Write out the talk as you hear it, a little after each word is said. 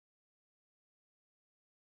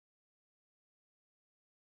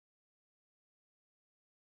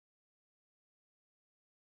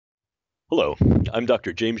Hello, I'm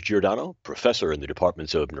Dr. James Giordano, professor in the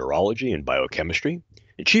departments of neurology and biochemistry,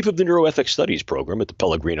 and chief of the Neuroethics Studies program at the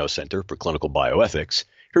Pellegrino Center for Clinical Bioethics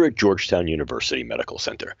here at Georgetown University Medical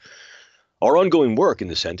Center. Our ongoing work in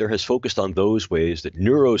the center has focused on those ways that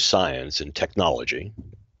neuroscience and technology,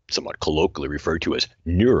 somewhat colloquially referred to as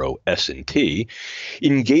neuro-S&T,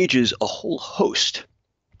 engages a whole host,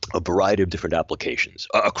 a variety of different applications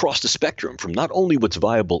across the spectrum from not only what's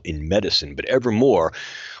viable in medicine, but ever more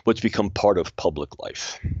what's become part of public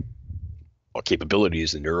life. Our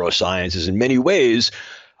capabilities in neurosciences in many ways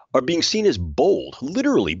are being seen as bold,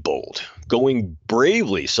 literally bold, going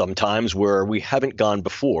bravely sometimes where we haven't gone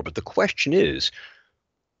before. But the question is,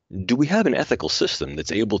 do we have an ethical system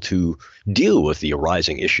that's able to deal with the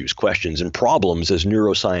arising issues, questions, and problems as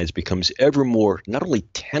neuroscience becomes ever more not only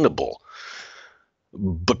tenable,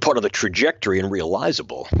 but part of the trajectory and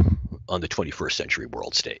realizable on the 21st century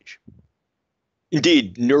world stage?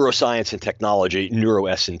 Indeed, neuroscience and technology,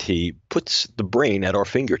 neuro-S&T, puts the brain at our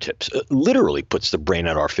fingertips, literally puts the brain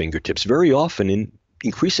at our fingertips, very often in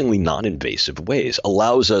increasingly non-invasive ways,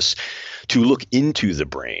 allows us to look into the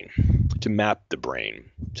brain, to map the brain,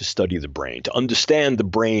 to study the brain, to understand the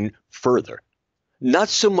brain further, not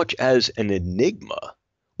so much as an enigma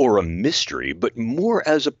or a mystery, but more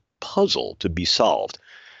as a puzzle to be solved.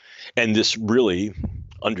 And this really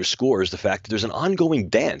underscores the fact that there's an ongoing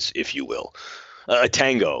dance, if you will, a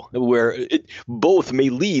tango, where both may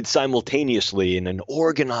lead simultaneously in an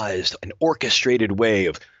organized and orchestrated way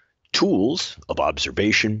of tools of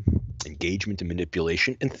observation, engagement and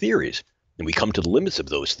manipulation, and theories. And we come to the limits of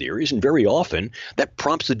those theories, and very often that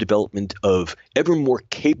prompts the development of ever more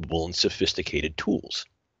capable and sophisticated tools.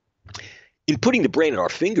 In putting the brain at our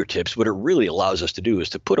fingertips, what it really allows us to do is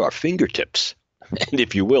to put our fingertips, and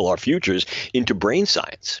if you will, our futures, into brain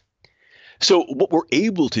science. So what we're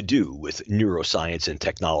able to do with neuroscience and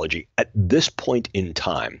technology at this point in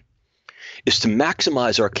time is to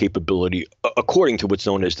maximize our capability according to what's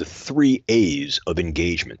known as the 3 A's of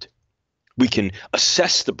engagement. We can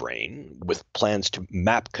assess the brain with plans to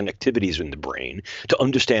map connectivities in the brain, to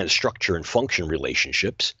understand structure and function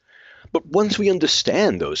relationships. But once we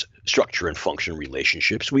understand those structure and function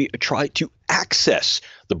relationships, we try to access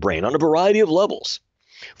the brain on a variety of levels,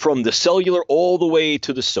 from the cellular all the way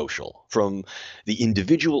to the social, from the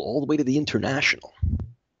individual all the way to the international.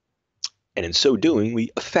 And in so doing, we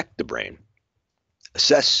affect the brain.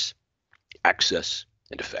 Assess, access,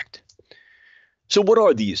 and affect. So what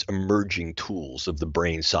are these emerging tools of the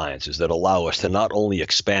brain sciences that allow us to not only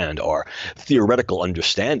expand our theoretical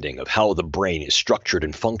understanding of how the brain is structured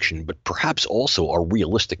and functioned, but perhaps also our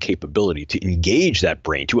realistic capability to engage that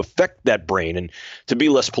brain, to affect that brain, and to be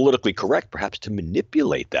less politically correct, perhaps to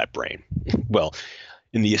manipulate that brain? Well,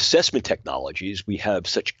 in the assessment technologies, we have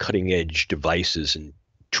such cutting-edge devices and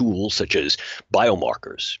tools such as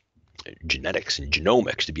biomarkers, genetics and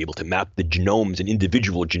genomics, to be able to map the genomes and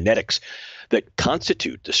individual genetics that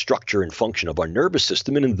constitute the structure and function of our nervous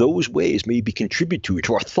system, and in those ways maybe contribute to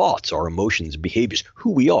our thoughts, our emotions, behaviors,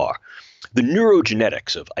 who we are. The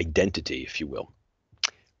neurogenetics of identity, if you will.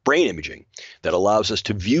 Brain imaging that allows us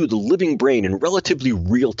to view the living brain in relatively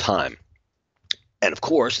real time. And of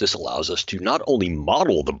course, this allows us to not only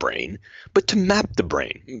model the brain, but to map the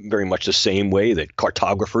brain, very much the same way that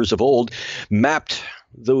cartographers of old mapped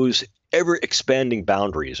those ever-expanding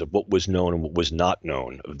boundaries of what was known and what was not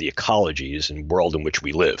known of the ecologies and world in which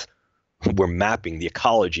we live. We're mapping the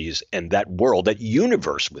ecologies and that world, that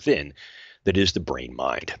universe within, that is the brain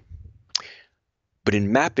mind. But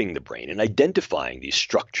in mapping the brain and identifying these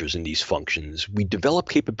structures and these functions, we develop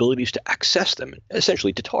capabilities to access them,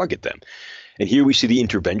 essentially to target them. And here we see the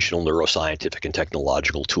interventional neuroscientific and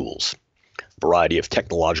technological tools. Variety of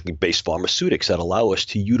technologically based pharmaceutics that allow us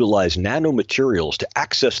to utilize nanomaterials to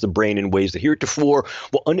access the brain in ways that heretofore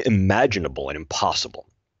were unimaginable and impossible.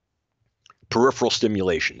 Peripheral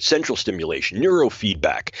stimulation, central stimulation,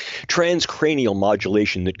 neurofeedback, transcranial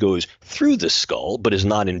modulation that goes through the skull but is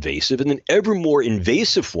not invasive, and then ever more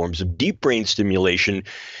invasive forms of deep brain stimulation.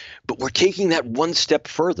 But we're taking that one step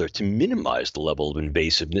further to minimize the level of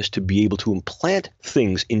invasiveness, to be able to implant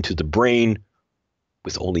things into the brain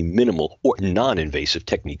with only minimal or non-invasive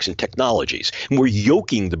techniques and technologies. And we're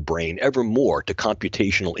yoking the brain ever more to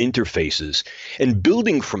computational interfaces and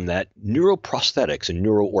building from that neuroprosthetics and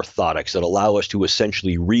neuroorthotics that allow us to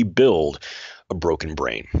essentially rebuild a broken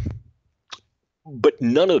brain. But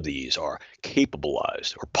none of these are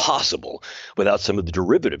capabilized or possible without some of the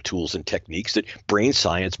derivative tools and techniques that brain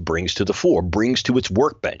science brings to the fore, brings to its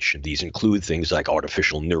workbench. These include things like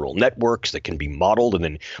artificial neural networks that can be modeled and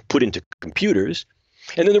then put into computers,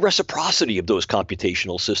 And then the reciprocity of those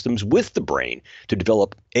computational systems with the brain to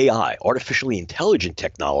develop AI, artificially intelligent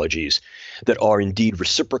technologies that are indeed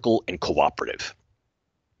reciprocal and cooperative.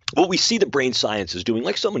 What we see the brain science is doing,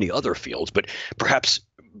 like so many other fields, but perhaps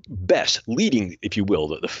best leading, if you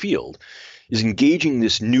will, the field, is engaging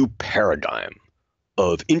this new paradigm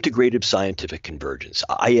of integrative scientific convergence,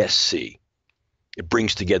 ISC. It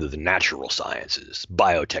brings together the natural sciences,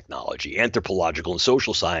 biotechnology, anthropological and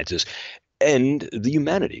social sciences, and the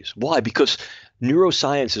humanities. Why? Because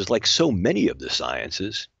neuroscience is like so many of the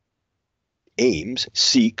sciences, aims,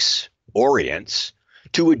 seeks, orients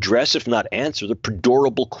to address, if not answer, the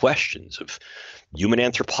predurable questions of human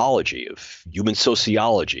anthropology, of human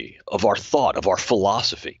sociology, of our thought, of our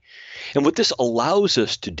philosophy. And what this allows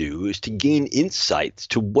us to do is to gain insights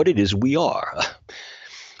to what it is we are.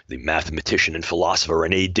 The mathematician and philosopher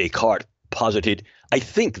René Descartes posited, I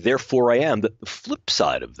think, therefore I am. The flip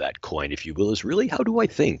side of that coin, if you will, is really, how do I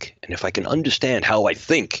think? And if I can understand how I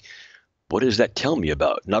think, what does that tell me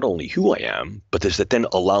about not only who I am, but does that then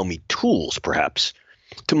allow me tools, perhaps,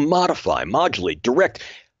 to modify, modulate, direct,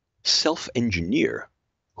 self-engineer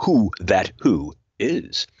who that who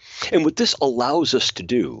is? And what this allows us to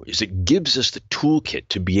do is it gives us the toolkit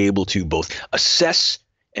to be able to both assess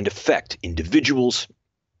and affect individuals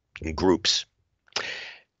and groups.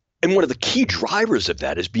 And one of the key drivers of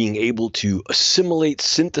that is being able to assimilate,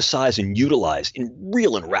 synthesize, and utilize in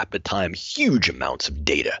real and rapid time huge amounts of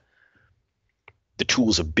data. The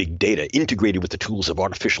tools of big data, integrated with the tools of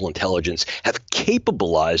artificial intelligence, have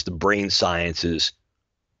capabilized the brain sciences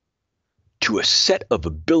to a set of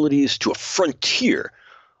abilities, to a frontier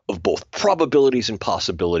of both probabilities and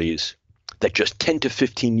possibilities that just 10 to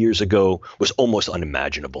 15 years ago was almost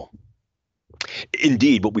unimaginable.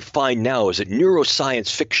 Indeed, what we find now is that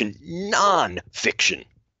neuroscience fiction,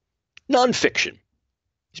 nonfiction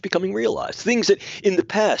is becoming realized. Things that in the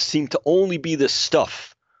past seemed to only be the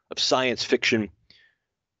stuff of science fiction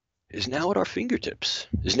is now at our fingertips,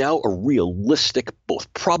 is now a realistic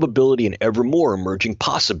both probability and ever more emerging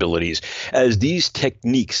possibilities as these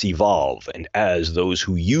techniques evolve and as those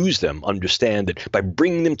who use them understand that by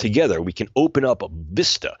bringing them together, we can open up a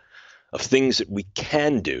vista of things that we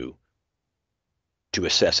can do to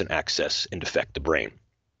assess and access and affect the brain.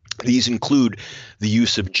 These include the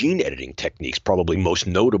use of gene editing techniques, probably most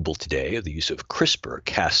notable today, the use of CRISPR,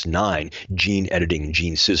 Cas9 gene editing and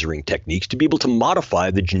gene scissoring techniques to be able to modify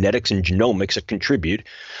the genetics and genomics that contribute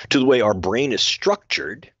to the way our brain is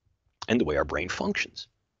structured and the way our brain functions.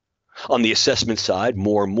 On the assessment side,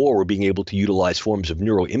 more and more we're being able to utilize forms of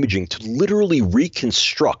neuroimaging to literally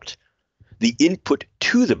reconstruct the input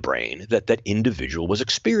to the brain that that individual was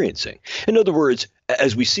experiencing. In other words,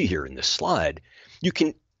 as we see here in this slide, you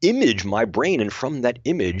can image my brain and from that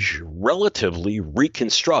image relatively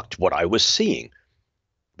reconstruct what I was seeing,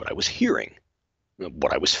 what I was hearing,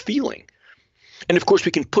 what I was feeling. And of course,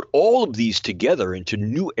 we can put all of these together into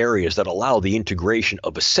new areas that allow the integration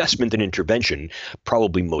of assessment and intervention.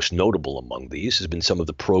 Probably most notable among these has been some of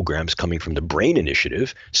the programs coming from the BRAIN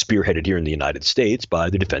Initiative, spearheaded here in the United States by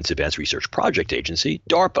the Defense Advanced Research Project Agency,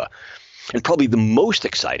 DARPA. And probably the most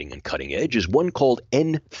exciting and cutting edge is one called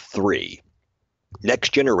N3,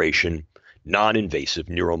 Next Generation Non-Invasive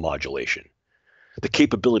Neuromodulation. The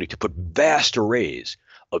capability to put vast arrays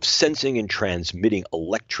of sensing and transmitting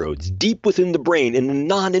electrodes deep within the brain in a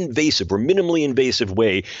non-invasive or minimally invasive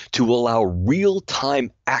way to allow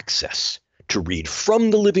real-time access to read from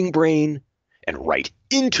the living brain and write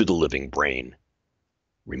into the living brain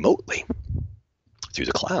remotely, through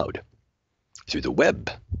the cloud, through the web,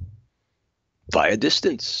 via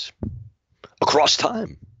distance, across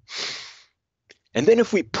time. And then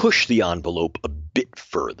if we push the envelope a bit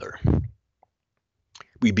further,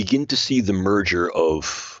 we begin to see the merger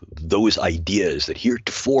of those ideas that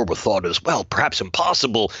heretofore were thought as, well, perhaps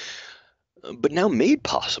impossible, but now made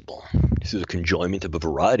possible through the conjoinment of a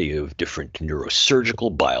variety of different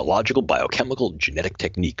neurosurgical, biological, biochemical, genetic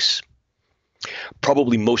techniques.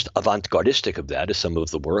 Probably most avant-gardistic of that is some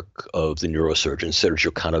of the work of the neurosurgeon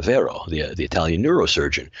Sergio Canavero, the Italian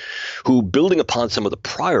neurosurgeon, who, building upon some of the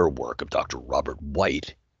prior work of Dr. Robert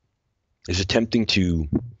White, is attempting to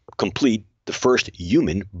complete the first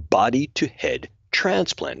human body-to-head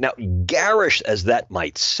transplant. Now, garish as that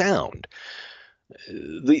might sound,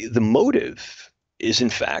 the motive is in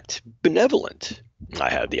fact benevolent. I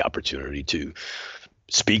had the opportunity to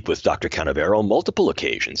speak with Dr. Canavero on multiple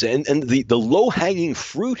occasions, and the low-hanging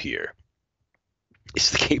fruit here is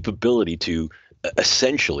the capability to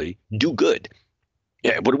essentially do good.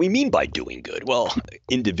 Yeah, what do we mean by doing good? Well,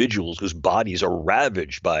 individuals whose bodies are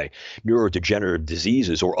ravaged by neurodegenerative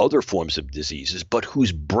diseases or other forms of diseases, but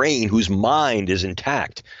whose brain, whose mind is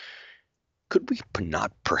intact. Could we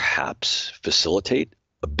not perhaps facilitate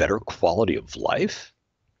a better quality of life?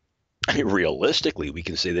 I mean, realistically, we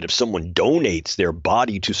can say that if someone donates their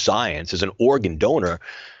body to science as an organ donor,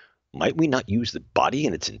 might we not use the body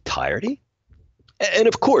in its entirety? And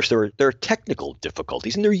of course, there are technical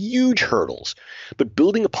difficulties and there are huge hurdles. But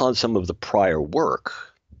building upon some of the prior work,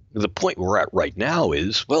 the point we're at right now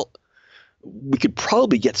is, well, we could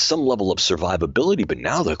probably get some level of survivability, but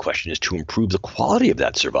now the question is to improve the quality of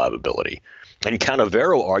that survivability. And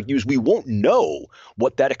Canavero argues we won't know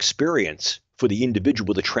what that experience for the individual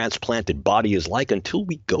with a transplanted body is like until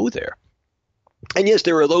we go there. And yes,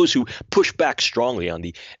 there are those who push back strongly on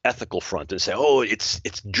the ethical front and say, oh, it's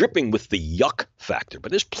dripping with the yuck factor.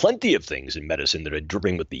 But there's plenty of things in medicine that are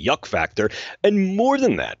dripping with the yuck factor. And more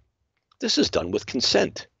than that, this is done with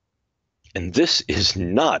consent. And this is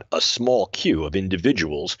not a small queue of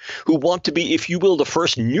individuals who want to be, if you will, the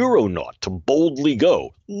first neuronaut to boldly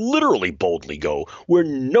go, literally boldly go, where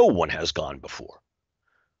no one has gone before.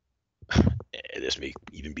 This may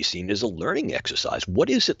even be seen as a learning exercise. What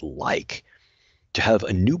is it like to have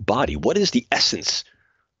a new body? What is the essence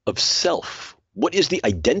of self? What is the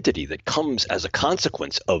identity that comes as a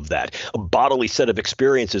consequence of that? A bodily set of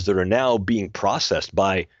experiences that are now being processed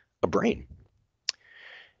by a brain.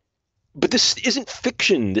 But this isn't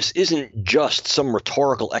fiction. This isn't just some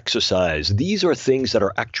rhetorical exercise. These are things that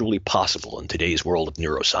are actually possible in today's world of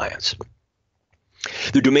neuroscience.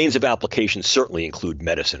 The domains of application certainly include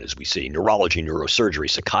medicine, as we see, neurology, neurosurgery,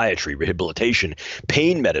 psychiatry, rehabilitation,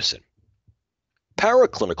 pain medicine.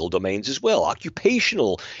 Paraclinical domains as well,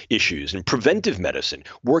 occupational issues and preventive medicine,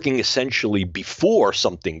 working essentially before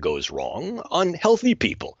something goes wrong on healthy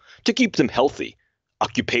people to keep them healthy,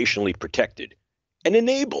 occupationally protected, and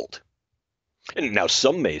enabled. And now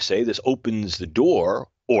some may say this opens the door,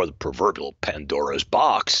 or the proverbial Pandora's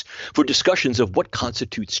box, for discussions of what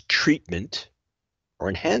constitutes treatment or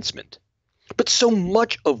enhancement. But so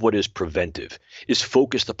much of what is preventive is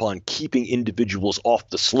focused upon keeping individuals off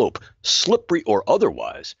the slope, slippery or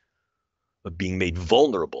otherwise, of being made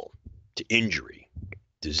vulnerable to injury,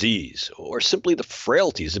 disease, or simply the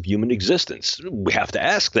frailties of human existence. We have to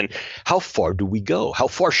ask then, how far do we go? How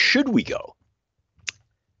far should we go?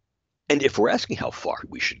 And if we're asking how far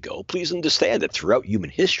we should go, please understand that throughout human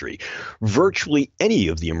history, virtually any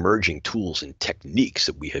of the emerging tools and techniques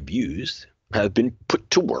that we have used have been put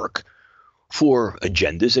to work for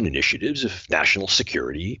agendas and initiatives of national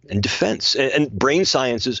security and defense. And brain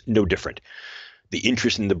science is no different. The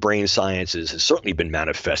interest in the brain sciences has certainly been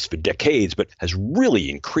manifest for decades, but has really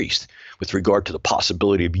increased with regard to the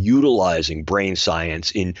possibility of utilizing brain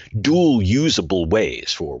science in dual usable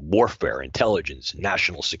ways for warfare, intelligence,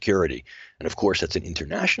 national security. And of course, that's an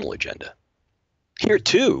international agenda. Here,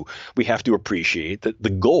 too, we have to appreciate that the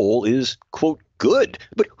goal is, quote, good.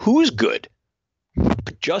 But who's good?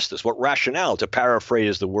 But justice, what rationale, to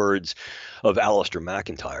paraphrase the words of Alistair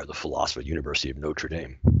McIntyre, the philosopher at the University of Notre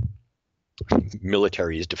Dame.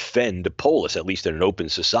 Militaries defend the polis, at least in an open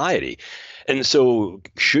society. And so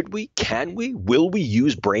should we, can we, will we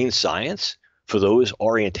use brain science for those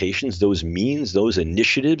orientations, those means, those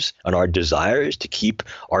initiatives, and our desires to keep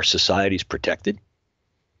our societies protected?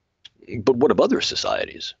 But what of other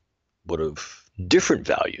societies? What of different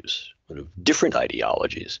values? What of different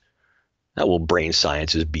ideologies? How will brain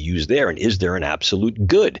sciences be used there? And is there an absolute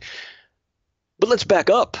good? But let's back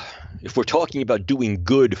up. If we're talking about doing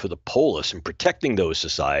good for the polis and protecting those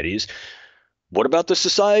societies, what about the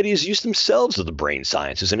societies use themselves of the brain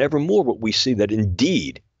sciences? And evermore what we see that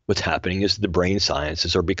indeed what's happening is the brain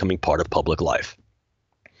sciences are becoming part of public life.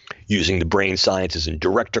 Using the brain sciences in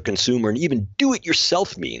direct-to-consumer and even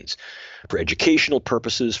do-it-yourself means for educational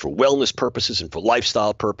purposes, for wellness purposes, and for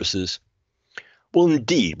lifestyle purposes. Well,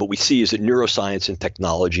 indeed, what we see is that neuroscience and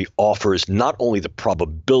technology offers not only the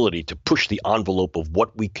probability to push the envelope of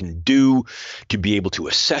what we can do to be able to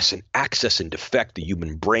assess and access and affect the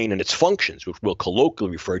human brain and its functions, which we'll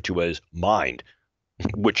colloquially refer to as mind,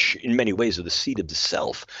 which in many ways are the seat of the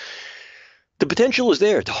self. The potential is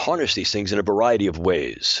there to harness these things in a variety of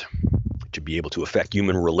ways, to be able to affect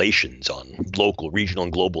human relations on local, regional,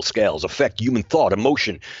 and global scales, affect human thought,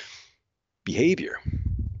 emotion, behavior.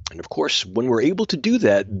 And of course, when we're able to do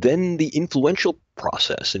that, then the influential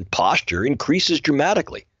process and posture increases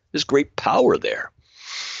dramatically. There's great power there.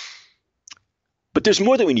 But there's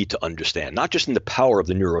more that we need to understand, not just in the power of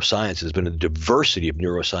the neurosciences, but in the diversity of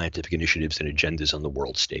neuroscientific initiatives and agendas on the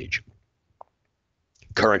world stage.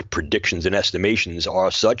 Current predictions and estimations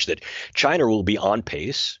are such that China will be on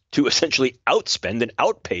pace to essentially outspend and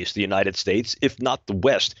outpace the United States, if not the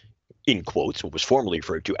West, in quotes, what was formerly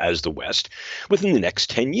referred to as the West, within the next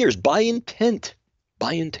 10 years by intent.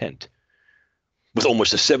 By intent. With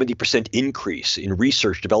almost a 70% increase in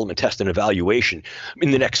research, development, test, and evaluation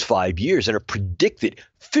in the next 5 years, and a predicted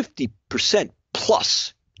 50%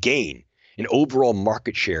 plus gain in overall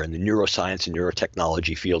market share in the neuroscience and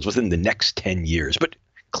neurotechnology fields within the next 10 years. But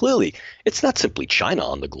clearly, it's not simply China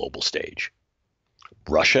on the global stage.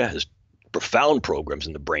 Russia has profound programs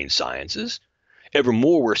in the brain sciences.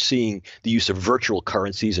 Evermore, we're seeing the use of virtual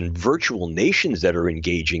currencies and virtual nations that are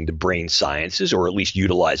engaging the brain sciences, or at least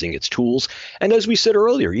utilizing its tools. And as we said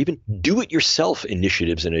earlier, even do-it-yourself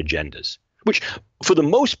initiatives and agendas, which for the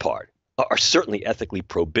most part are certainly ethically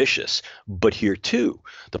probitious. But here too,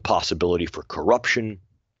 the possibility for corruption,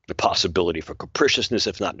 the possibility for capriciousness,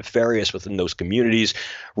 if not nefarious, within those communities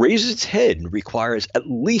raises its head and requires at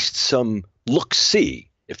least some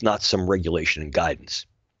look-see, if not some regulation and guidance.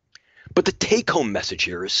 But the take-home message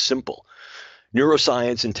here is simple.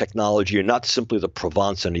 Neuroscience and technology are not simply the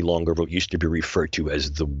Provence any longer of what used to be referred to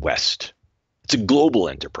as the West. It's a global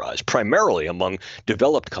enterprise, primarily among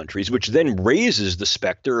developed countries, which then raises the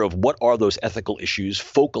specter of what are those ethical issues,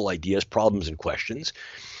 focal ideas, problems, and questions,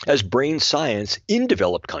 as brain science in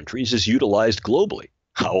developed countries is utilized globally.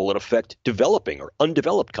 How will it affect developing or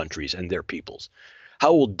undeveloped countries and their peoples?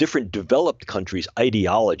 How will different developed countries'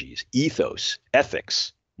 ideologies, ethos,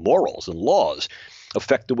 ethics, morals, and laws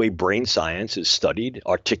affect the way brain science is studied,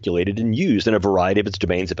 articulated, and used in a variety of its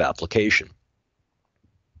domains of application?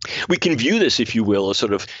 We can view this, if you will, as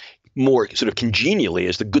sort of more sort of congenially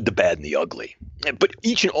as the good, the bad, and the ugly. But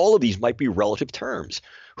each and all of these might be relative terms.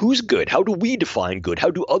 Who's good? How do we define good? How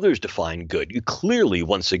do others define good? Clearly,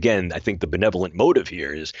 once again, I think the benevolent motive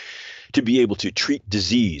here is to be able to treat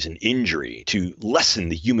disease and injury, to lessen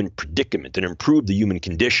the human predicament and improve the human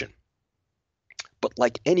condition. But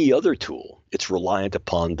like any other tool, it's reliant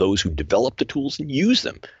upon those who develop the tools and use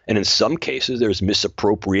them. And in some cases, there's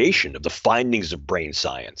misappropriation of the findings of brain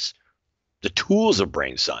science, the tools of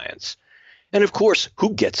brain science. And of course,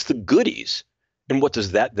 who gets the goodies? And what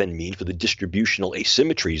does that then mean for the distributional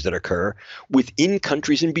asymmetries that occur within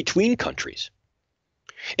countries and between countries?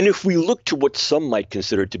 And if we look to what some might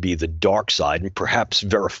consider to be the dark side, and perhaps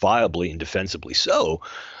verifiably and defensibly so,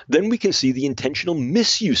 then we can see the intentional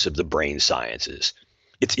misuse of the brain sciences,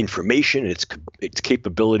 its information, and its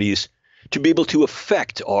capabilities to be able to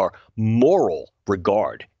affect our moral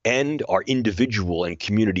regard and our individual and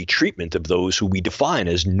community treatment of those who we define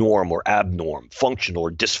as norm or abnorm, functional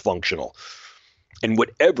or dysfunctional, and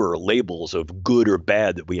whatever labels of good or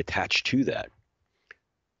bad that we attach to that.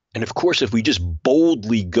 And of course, if we just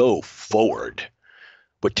boldly go forward,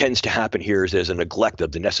 what tends to happen here is there's a neglect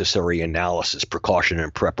of the necessary analysis, precaution,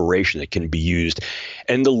 and preparation that can be used,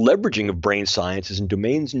 and the leveraging of brain sciences in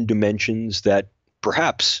domains and dimensions that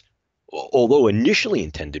perhaps, although initially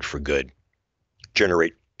intended for good,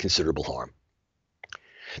 generate considerable harm.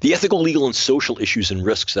 The ethical, legal, and social issues and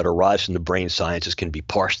risks that arise from the brain sciences can be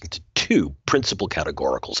parsed into two principal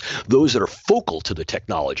categoricals, those that are focal to the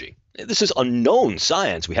technology. This is unknown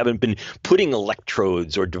science. We haven't been putting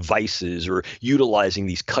electrodes or devices or utilizing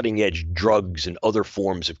these cutting-edge drugs and other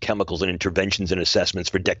forms of chemicals and interventions and assessments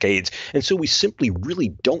for decades. And so we simply really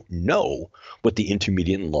don't know what the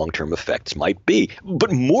intermediate and long-term effects might be.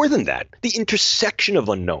 But more than that, the intersection of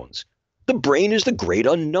unknowns. The brain is the great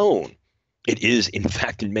unknown. It is, in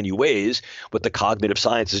fact, in many ways, what the cognitive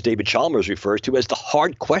sciences David Chalmers refers to as the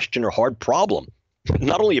hard question or hard problem,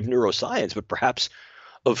 not only of neuroscience, but perhaps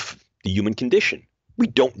of the human condition. We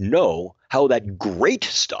don't know how that great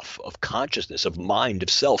stuff of consciousness, of mind, of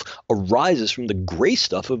self arises from the gray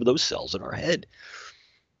stuff of those cells in our head.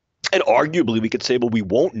 And arguably, we could say, well, we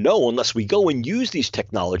won't know unless we go and use these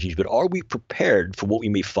technologies, but are we prepared for what we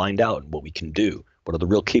may find out and what we can do? What are the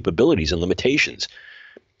real capabilities and limitations?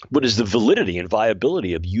 What is the validity and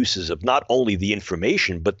viability of uses of not only the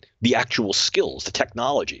information, but the actual skills, the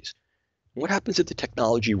technologies? What happens if the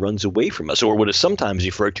technology runs away from us, or what is sometimes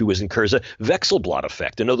referred to as incurs a Wechselblad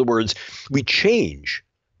effect? In other words, we change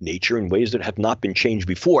nature in ways that have not been changed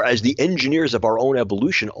before as the engineers of our own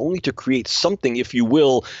evolution, only to create something, if you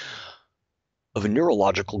will, of a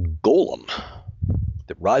neurological golem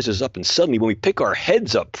that rises up, and suddenly when we pick our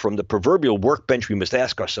heads up from the proverbial workbench, we must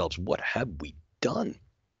ask ourselves, what have we done?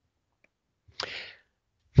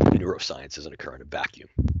 Neuroscience doesn't occur in a vacuum,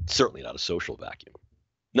 certainly not a social vacuum.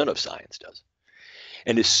 None of science does.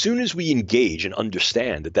 And as soon as we engage and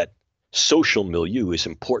understand that social milieu is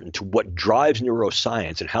important to what drives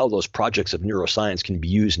neuroscience and how those projects of neuroscience can be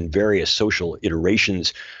used in various social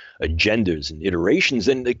iterations, agendas, and iterations,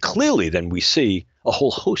 then clearly then we see a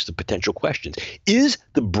whole host of potential questions. Is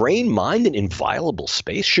the brain-mind an inviolable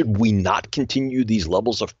space? Should we not continue these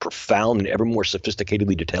levels of profound and ever more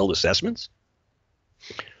sophisticatedly detailed assessments?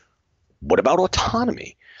 What about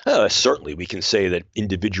autonomy? Certainly, we can say that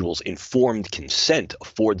individuals' informed consent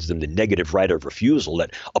affords them the negative right of refusal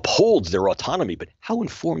that upholds their autonomy, but how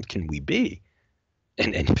informed can we be?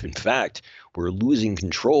 And if, in fact, we're losing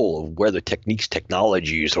control of where the techniques,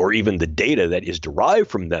 technologies, or even the data that is derived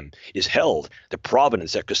from them is held, their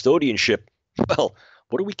provenance, their custodianship, well,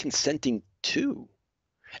 what are we consenting to?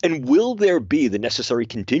 And will there be the necessary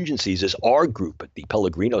contingencies, as our group at the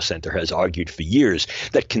Pellegrino Center has argued for years,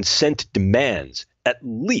 that consent demands at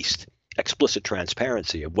least explicit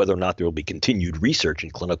transparency of whether or not there will be continued research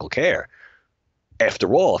in clinical care?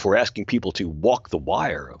 After all, if we're asking people to walk the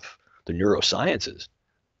wire of the neurosciences,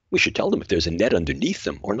 we should tell them if there's a net underneath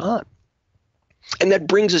them or not. And that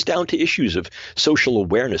brings us down to issues of social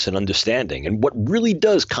awareness and understanding and what really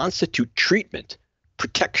does constitute treatment,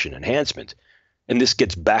 protection, enhancement. And this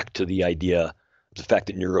gets back to the idea of the fact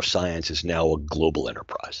that neuroscience is now a global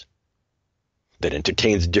enterprise that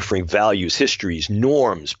entertains differing values, histories,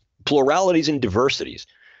 norms, pluralities, and diversities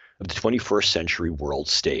of the 21st century world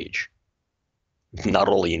stage. Not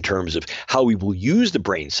only in terms of how we will use the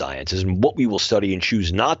brain sciences and what we will study and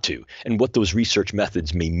choose not to, and what those research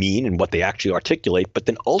methods may mean and what they actually articulate, but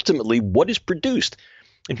then ultimately what is produced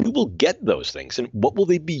and who will get those things and what will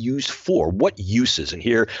they be used for, what uses. And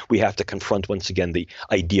here we have to confront once again the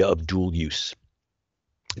idea of dual use.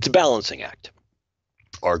 It's a balancing act.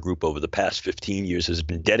 Our group over the past 15 years has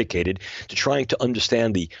been dedicated to trying to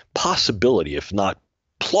understand the possibility, if not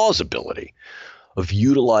plausibility, of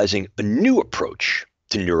utilizing a new approach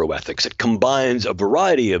to neuroethics. It combines a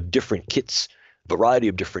variety of different kits, a variety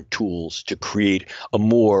of different tools to create a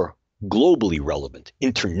more globally relevant,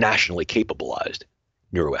 internationally capabilized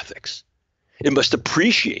neuroethics. It must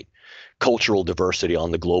appreciate cultural diversity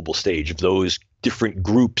on the global stage of those different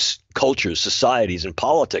groups, cultures, societies, and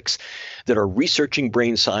politics that are researching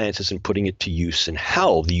brain sciences and putting it to use, and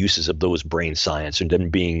how the uses of those brain science are then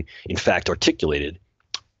being, in fact, articulated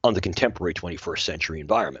on the contemporary 21st century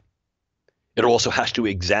environment. It also has to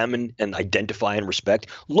examine and identify and respect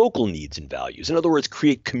local needs and values. In other words,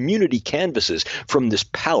 create community canvases from this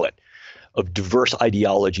palette of diverse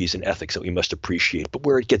ideologies and ethics that we must appreciate. But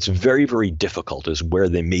where it gets very, very difficult is where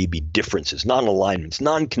there may be differences, non-alignments,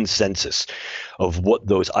 non-consensus of what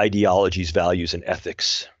those ideologies, values, and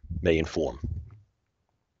ethics may inform.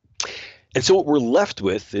 And so what we're left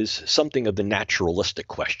with is something of the naturalistic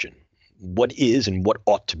question. What is and what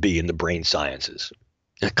ought to be in the brain sciences?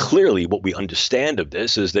 And clearly, what we understand of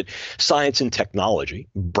this is that science and technology,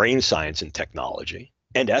 brain science and technology,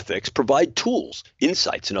 and ethics provide tools,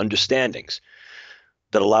 insights, and understandings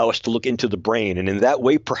that allow us to look into the brain. And in that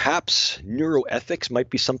way, perhaps neuroethics might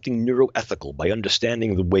be something neuroethical. By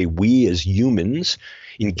understanding the way we as humans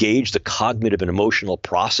engage the cognitive and emotional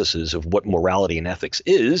processes of what morality and ethics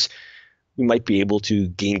is, we might be able to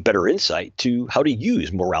gain better insight to how to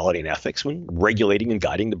use morality and ethics when regulating and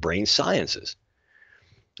guiding the brain sciences.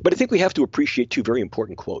 But I think we have to appreciate two very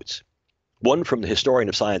important quotes. One from the historian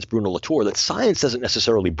of science, Bruno Latour, that science doesn't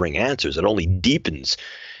necessarily bring answers. It only deepens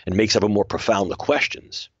and makes ever more profound the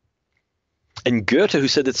questions. And Goethe, who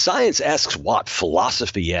said that science asks what,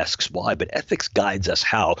 philosophy asks why, but ethics guides us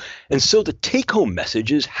how. And so the take-home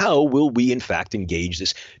message is, how will we in fact engage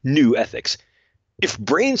this new ethics? If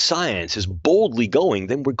brain science is boldly going,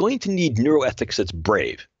 then we're going to need neuroethics that's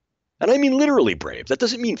brave. And I mean literally brave. That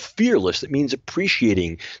doesn't mean fearless. That means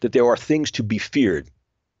appreciating that there are things to be feared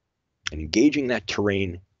and engaging that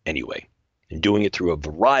terrain anyway, and doing it through a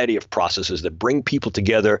variety of processes that bring people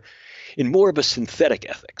together in more of a synthetic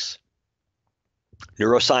ethics.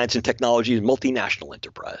 Neuroscience and technology is a multinational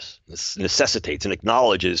enterprise. This necessitates and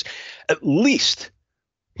acknowledges at least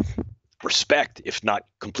respect, if not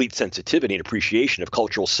complete sensitivity and appreciation of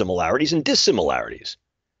cultural similarities and dissimilarities.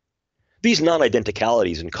 These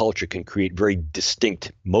non-identicalities in culture can create very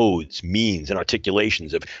distinct modes, means, and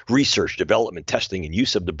articulations of research, development, testing, and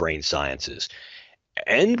use of the brain sciences.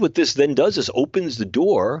 And what this then does is opens the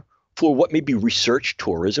door for what may be research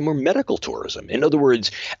tourism or medical tourism. In other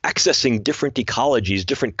words, accessing different ecologies,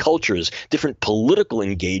 different cultures, different political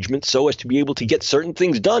engagements so as to be able to get certain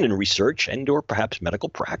things done in research and or perhaps medical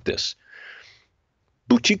practice.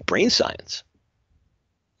 Boutique brain science.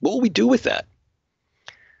 What will we do with that?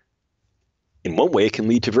 In one way, it can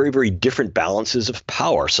lead to very, very different balances of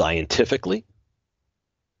power scientifically,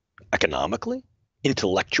 economically,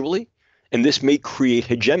 intellectually, And this may create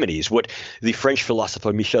hegemonies, what the French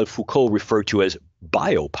philosopher Michel Foucault referred to as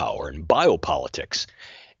biopower and biopolitics.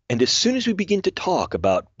 And as soon as we begin to talk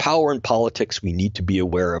about power and politics, we need to be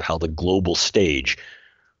aware of how the global stage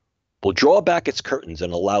will draw back its curtains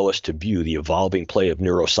and allow us to view the evolving play of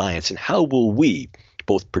neuroscience, and how will we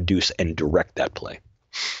both produce and direct that play.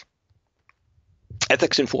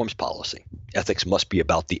 Ethics informs policy. Ethics must be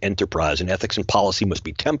about the enterprise, and ethics and policy must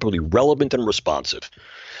be temporally relevant and responsive.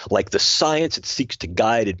 Like the science it seeks to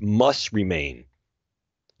guide, it must remain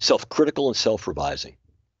self-critical and self-revising.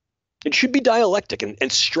 It should be dialectic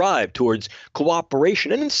and strive towards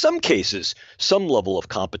cooperation, and in some cases, some level of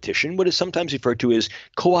competition, what is sometimes referred to as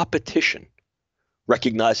co-opetition,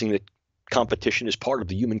 recognizing that competition is part of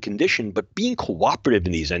the human condition, but being cooperative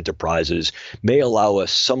in these enterprises may allow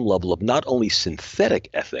us some level of not only synthetic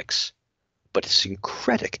ethics, but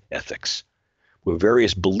syncretic ethics, where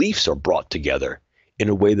various beliefs are brought together in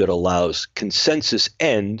a way that allows consensus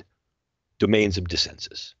and domains of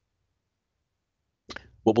dissensus.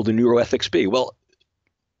 What will the neuroethics be? Well,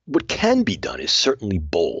 what can be done is certainly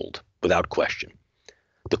bold, without question.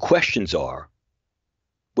 The questions are,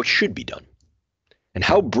 what should be done? And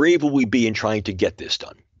how brave will we be in trying to get this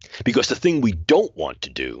done? Because the thing we don't want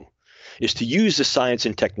to do is to use the science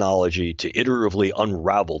and technology to iteratively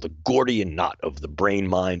unravel the Gordian knot of the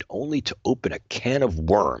brain-mind, only to open a can of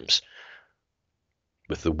worms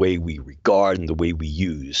with the way we regard and the way we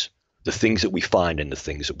use the things that we find and the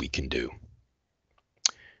things that we can do.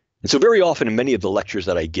 And so very often in many of the lectures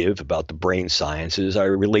that I give about the brain sciences, I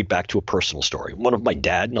relate back to a personal story, one of my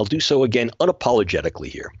dad, and I'll do so again unapologetically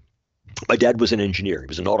here. My dad was an engineer. He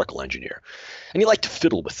was a nautical engineer. And he liked to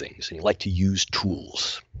fiddle with things, and he liked to use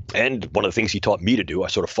tools. And one of the things he taught me to do, a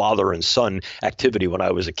sort of father and son activity when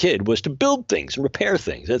I was a kid, was to build things and repair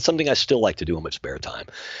things. That's something I still like to do in my spare time.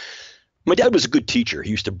 My dad was a good teacher.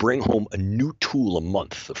 He used to bring home a new tool a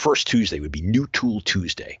month. The first Tuesday would be New Tool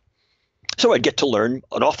Tuesday. So I'd get to learn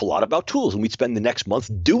an awful lot about tools, and we'd spend the next month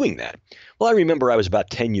doing that. Well, I remember I was about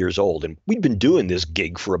 10 years old, and we'd been doing this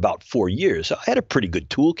gig for about 4 years. So I had a pretty good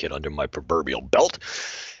toolkit under my proverbial belt.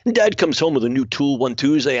 And Dad comes home with a new tool one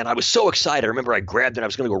Tuesday, and I was so excited. I remember I grabbed it. I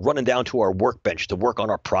was going to go running down to our workbench to work on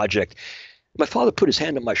our project. My father put his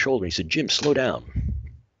hand on my shoulder, and he said, "Jim, slow down.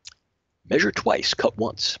 Measure twice, cut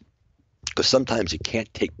once. Because sometimes you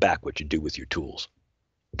can't take back what you do with your tools."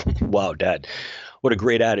 Wow, Dad. What a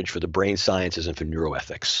great adage for the brain sciences and for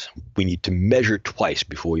neuroethics. We need to measure twice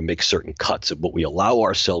before we make certain cuts of what we allow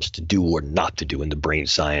ourselves to do or not to do in the brain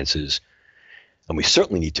sciences. And we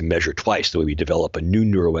certainly need to measure twice the way we develop a new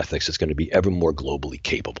neuroethics that's going to be ever more globally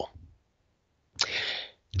capable.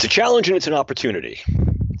 It's a challenge and it's an opportunity.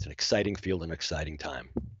 It's an exciting field and an exciting time.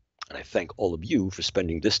 And I thank all of you for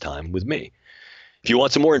spending this time with me. If you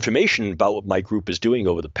want some more information about what my group is doing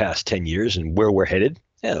over the past 10 years and where we're headed,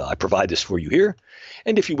 I provide this for you here.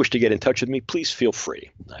 And if you wish to get in touch with me, please feel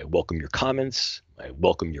free. I welcome your comments. I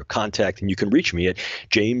welcome your contact. And you can reach me at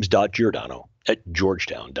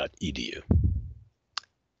james.giordano@georgetown.edu.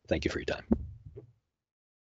 Thank you for your time.